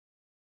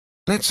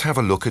Let's have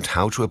a look at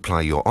how to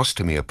apply your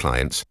ostomy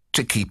appliance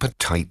to keep a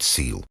tight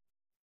seal.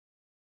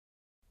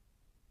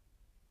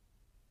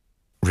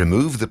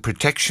 Remove the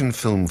protection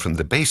film from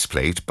the base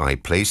plate by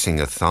placing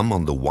a thumb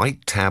on the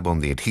white tab on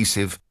the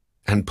adhesive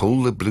and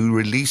pull the blue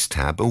release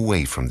tab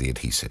away from the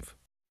adhesive.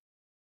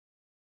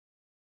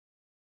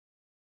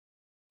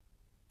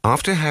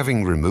 After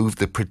having removed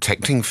the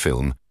protecting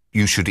film,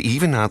 you should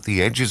even out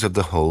the edges of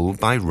the hole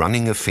by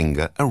running a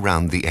finger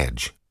around the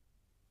edge.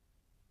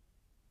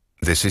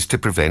 This is to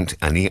prevent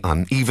any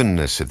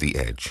unevenness of the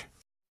edge.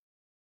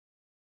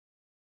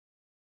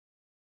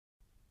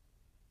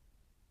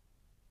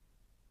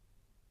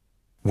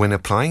 When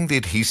applying the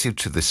adhesive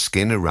to the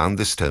skin around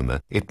the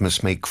stoma, it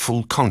must make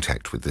full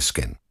contact with the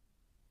skin.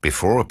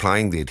 Before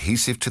applying the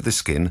adhesive to the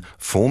skin,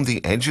 form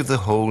the edge of the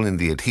hole in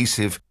the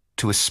adhesive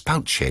to a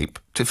spout shape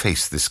to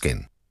face the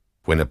skin.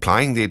 When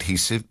applying the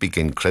adhesive,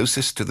 begin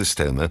closest to the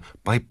stoma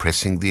by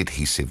pressing the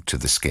adhesive to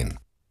the skin.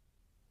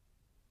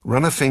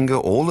 Run a finger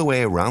all the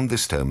way around the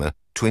stoma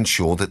to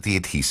ensure that the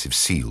adhesive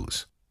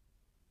seals.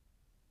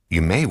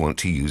 You may want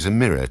to use a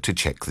mirror to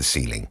check the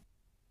sealing.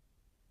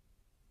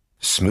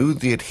 Smooth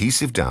the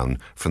adhesive down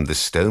from the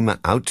stoma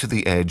out to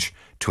the edge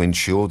to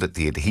ensure that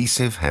the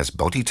adhesive has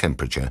body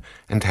temperature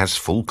and has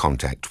full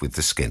contact with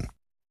the skin.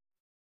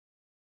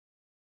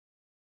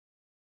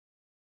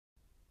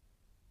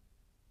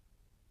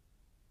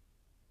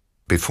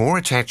 Before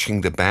attaching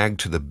the bag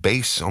to the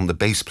base on the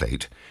base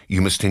plate, you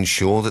must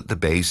ensure that the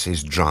base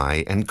is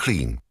dry and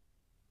clean.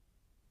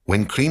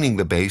 When cleaning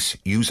the base,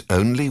 use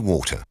only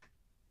water.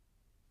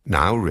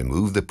 Now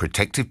remove the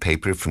protective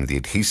paper from the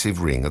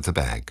adhesive ring of the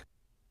bag.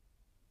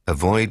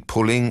 Avoid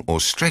pulling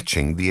or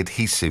stretching the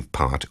adhesive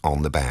part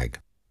on the bag.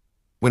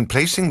 When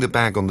placing the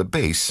bag on the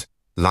base,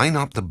 line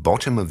up the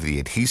bottom of the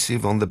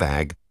adhesive on the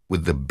bag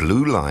with the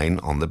blue line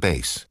on the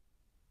base.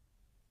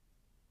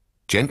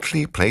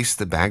 Gently place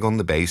the bag on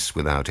the base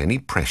without any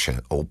pressure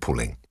or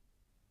pulling.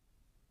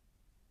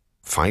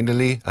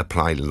 Finally,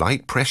 apply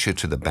light pressure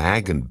to the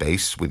bag and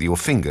base with your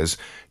fingers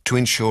to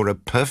ensure a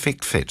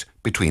perfect fit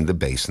between the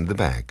base and the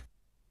bag.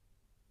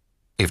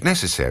 If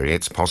necessary,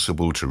 it's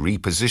possible to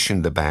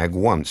reposition the bag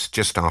once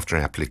just after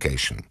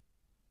application.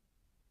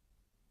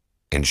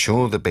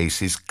 Ensure the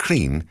base is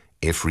clean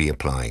if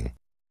reapplying.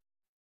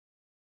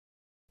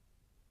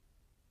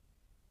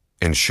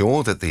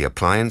 Ensure that the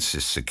appliance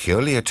is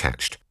securely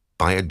attached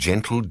by a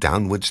gentle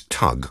downwards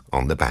tug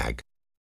on the bag.